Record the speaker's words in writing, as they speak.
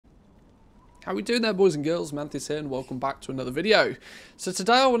How we doing there, boys and girls? Manthieus here and welcome back to another video. So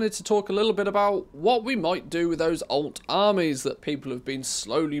today I wanted to talk a little bit about what we might do with those alt armies that people have been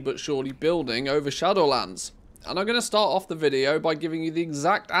slowly but surely building over Shadowlands. And I'm going to start off the video by giving you the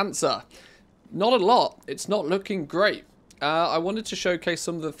exact answer. Not a lot. It's not looking great. I wanted to showcase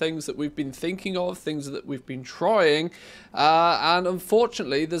some of the things that we've been thinking of, things that we've been trying, and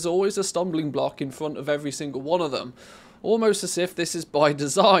unfortunately there's always a stumbling block in front of every single one of them. Almost as if this is by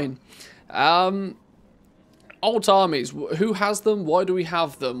design. Alt armies, who has them? Why do we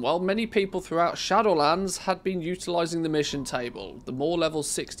have them? Well, many people throughout Shadowlands had been utilising the mission table. The more level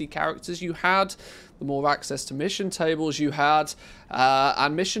 60 characters you had, the more access to mission tables you had,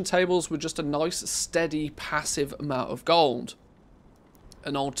 and mission tables were just a nice, steady, passive amount of gold.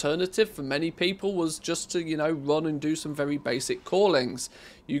 An alternative for many people was just to, run and do some very basic callings.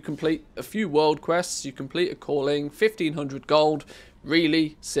 You complete a few world quests, you complete a calling, 1500 gold,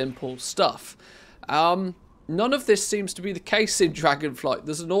 really simple stuff. None of this seems to be the case in Dragonflight.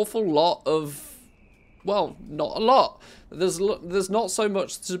 There's an awful lot of, well, not a lot. There's not so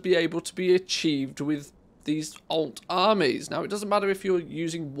much to be able to be achieved with these alt armies. Now, it doesn't matter if you're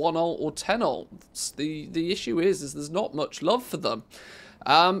using 1 alt or 10 alts. The issue is there's not much love for them.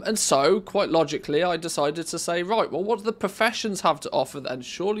 And so, quite logically, I decided to say, right, well, what do the professions have to offer then?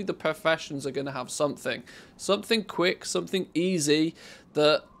 Surely the professions are going to have something. Something quick, something easy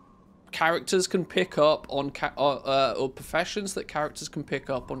that characters can pick up on, or professions that characters can pick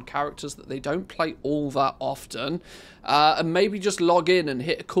up on characters that they don't play all that often. And maybe just log in and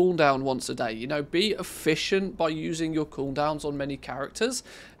hit a cooldown once a day. Be efficient by using your cooldowns on many characters.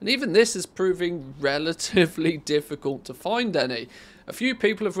 And even this is proving relatively difficult to find any. A few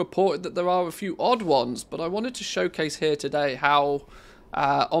people have reported that there are a few odd ones, but I wanted to showcase here today how,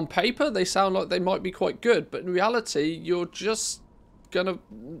 on paper, they sound like they might be quite good, but in reality, you're just going to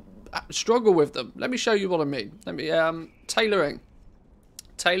struggle with them. Let me show you what I mean. Tailoring.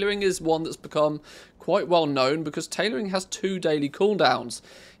 Tailoring is one that's become quite well known because tailoring has 2 daily cooldowns.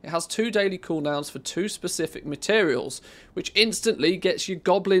 It has 2 daily cooldowns for 2 specific materials, which instantly gets your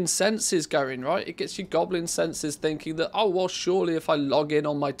goblin senses going, right? It gets your goblin senses thinking that, oh, well, surely if I log in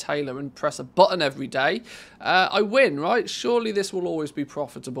on my tailor and press a button every day, I win, right? Surely this will always be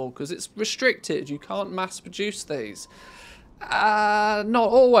profitable because it's restricted. You can't mass produce these. Not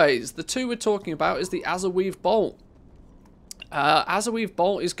always. The 2 we're talking about is the Azurweave Bolt. Azurweave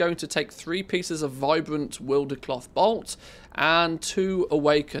Bolt is going to take 3 pieces of Vibrant Wildered Cloth Bolt and 2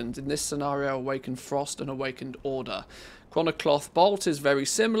 Awakened. In this scenario, Awakened Frost and Awakened Order. Chronocloth Bolt is very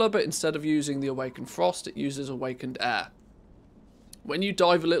similar, but instead of using the Awakened Frost, it uses Awakened Air. When you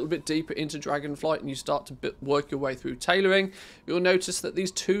dive a little bit deeper into Dragonflight and you start to work your way through tailoring, you'll notice that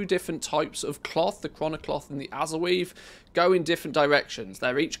these 2 different types of cloth, the Chronocloth and the Azurweave, go in different directions.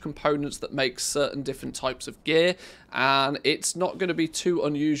 They're each components that make certain different types of gear, and it's not going to be too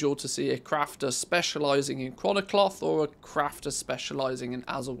unusual to see a crafter specialising in Chronocloth or a crafter specialising in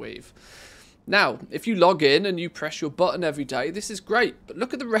Azurweave. Now, if you log in and you press your button every day, this is great, but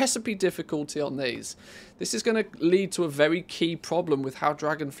look at the recipe difficulty on these. This is going to lead to a very key problem with how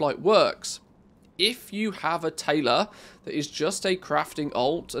Dragonflight works. If you have a tailor that is just a crafting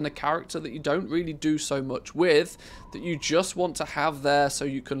alt and a character that you don't really do so much with, that you just want to have there so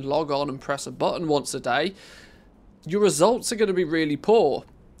you can log on and press a button once a day, your results are going to be really poor.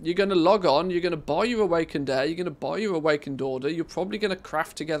 You're going to log on, you're going to buy your Awakened Air, you're going to buy your Awakened Order, you're probably going to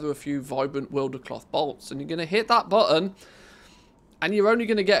craft together a few Vibrant Wildered Cloth Bolts, and you're going to hit that button, and you're only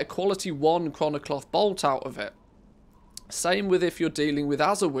going to get a quality 1 Chronocloth Bolt out of it. Same with if you're dealing with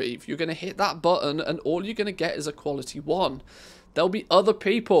Azurweave. You're going to hit that button, and all you're going to get is a quality 1. There'll be other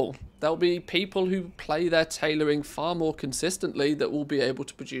people. There'll be people who play their tailoring far more consistently that will be able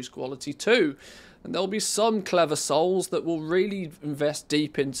to produce quality 2. And there'll be some clever souls that will really invest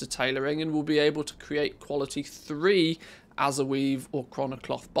deep into tailoring and will be able to create quality 3 Azurweave or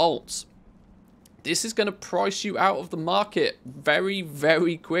Chronocloth bolts. This is going to price you out of the market very,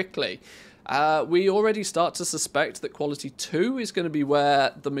 very quickly. We already start to suspect that quality 2 is going to be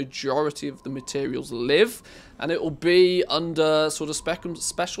where the majority of the materials live, and it will be under sort of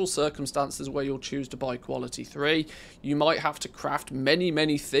special circumstances where you'll choose to buy quality 3. You might have to craft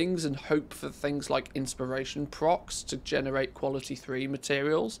many things and hope for things like inspiration procs to generate quality 3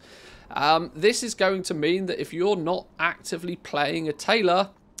 materials. This is going to mean that if you're not actively playing a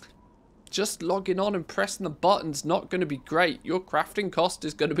tailor, just logging on and pressing the button's not going to be great. Your crafting cost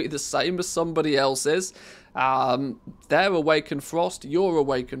is going to be the same as somebody else's. Their Awakened Frost, your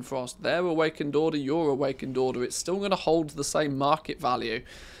Awakened Frost. Their Awakened Order, your Awakened Order. It's still going to hold the same market value.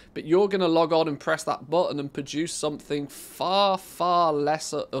 but you're going to log on and press that button and produce something far, far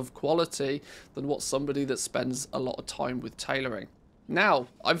lesser of quality than what somebody that spends a lot of time with tailoring. Now,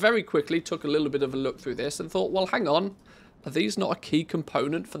 I very quickly took a little bit of a look through this and thought, well, hang on, are these not a key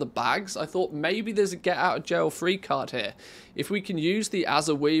component for the bags? I thought maybe there's a get out of jail free card here. If we can use the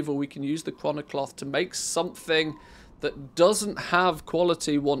Azure Weave or we can use the Chronocloth to make something that doesn't have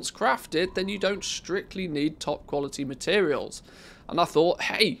quality once crafted, then you don't strictly need top quality materials. And I thought,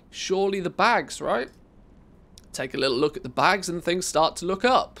 hey, surely the bags, right? Take a little look at the bags and things start to look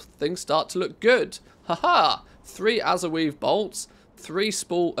up. Things start to look good. Haha! 3 Azure Weave bolts, 5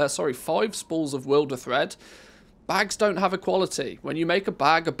 spools of Wilder thread. Bags don't have a quality. When you make a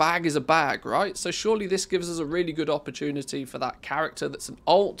bag is a bag, right? So surely this gives us a really good opportunity for that character that's an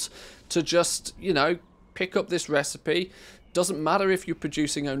alt to just, you know, pick up this recipe. Doesn't matter if you're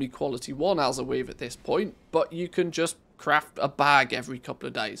producing only quality 1 Azure Weave at this point, but you can just craft a bag every couple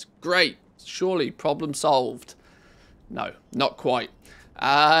of days. Great. Surely problem solved. No, not quite.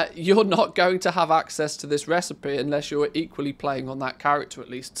 You're not going to have access to this recipe unless you're equally playing on that character, at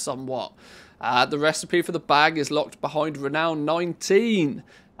least somewhat. The recipe for the bag is locked behind Renown 19.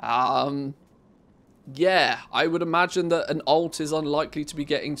 Yeah, I would imagine that an alt is unlikely to be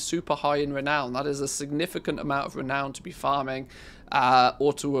getting super high in Renown. That is a significant amount of Renown to be farming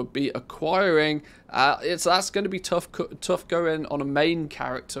or to be acquiring. That's going to be tough going on a main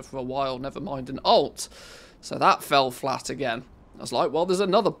character for a while, never mind an alt. So that fell flat again. I was like, well, there's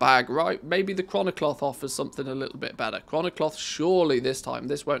another bag, right? Maybe the Chronocloth offers something a little bit better. Chronocloth, surely this time,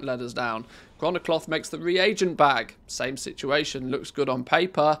 this won't let us down. Chronocloth makes the reagent bag. Same situation, looks good on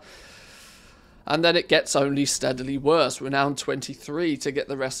paper. And then it gets only steadily worse. Renown 23 to get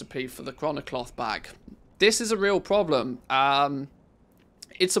the recipe for the Chronocloth bag. This is a real problem.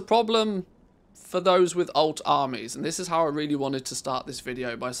 It's a problem for those with alt armies, and this is how I really wanted to start this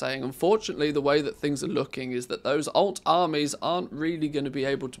video, by saying unfortunately the way that things are looking is that those alt armies aren't really going to be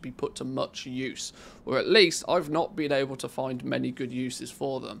able to be put to much use, or at least I've not been able to find many good uses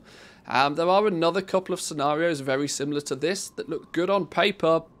for them. There are another couple of scenarios very similar to this that look good on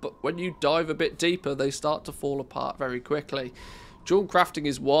paper, but when you dive a bit deeper they start to fall apart very quickly. Dual crafting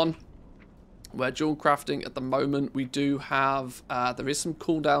is one. Where dual crafting at the moment we do have, there is some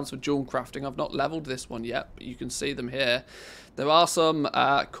cooldowns for dual crafting. I've not leveled this one yet, but you can see them here. There are some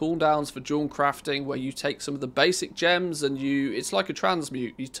cooldowns for dual crafting where you take some of the basic gems and it's like a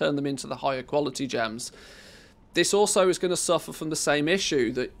transmute, you turn them into the higher quality gems. This also is going to suffer from the same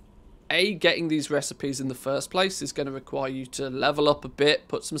issue, that getting these recipes in the first place is going to require you to level up a bit,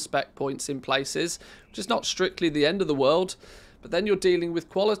 put some spec points in places, which is not strictly the end of the world. But then you're dealing with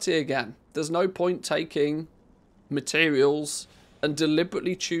quality again. There's no point taking materials and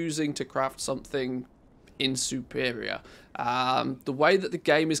deliberately choosing to craft something inferior. The way that the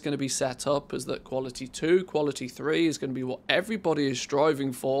game is going to be set up is that quality 2, quality 3 is going to be what everybody is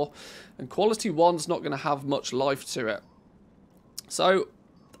striving for, and quality 1's not going to have much life to it. So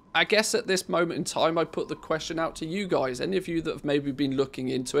I guess at this moment in time, I put the question out to you guys. Any of you that have maybe been looking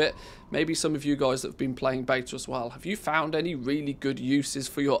into it, maybe some of you guys that have been playing beta as well, have you found any really good uses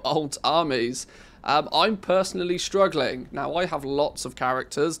for your alt armies? I'm personally struggling. Now, I have lots of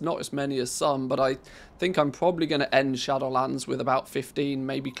characters, not as many as some, but I think I'm probably going to end Shadowlands with about 15,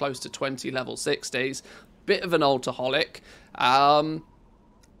 maybe close to 20 level 60s. Bit of an altaholic.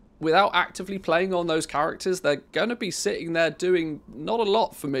 Without actively playing on those characters, they're going to be sitting there doing not a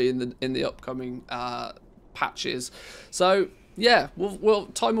lot for me in the upcoming patches. So yeah,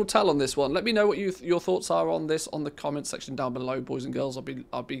 time will tell on this one. Let me know what your thoughts are on this on the comment section down below, boys and girls.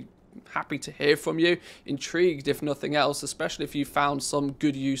 I'll be happy to hear from you. Intrigued, if nothing else, especially if you found some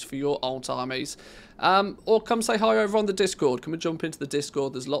good use for your alt armies. Or come say hi over on the Discord. Come and jump into the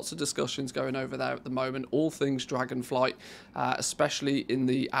Discord. There's lots of discussions going over there at the moment, all things Dragonflight, especially in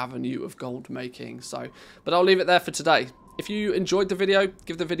the avenue of gold making. So, but I'll leave it there for today. If you enjoyed the video,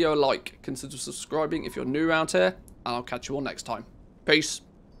 give the video a like, consider subscribing if you're new around here, and I'll catch you all next time. Peace.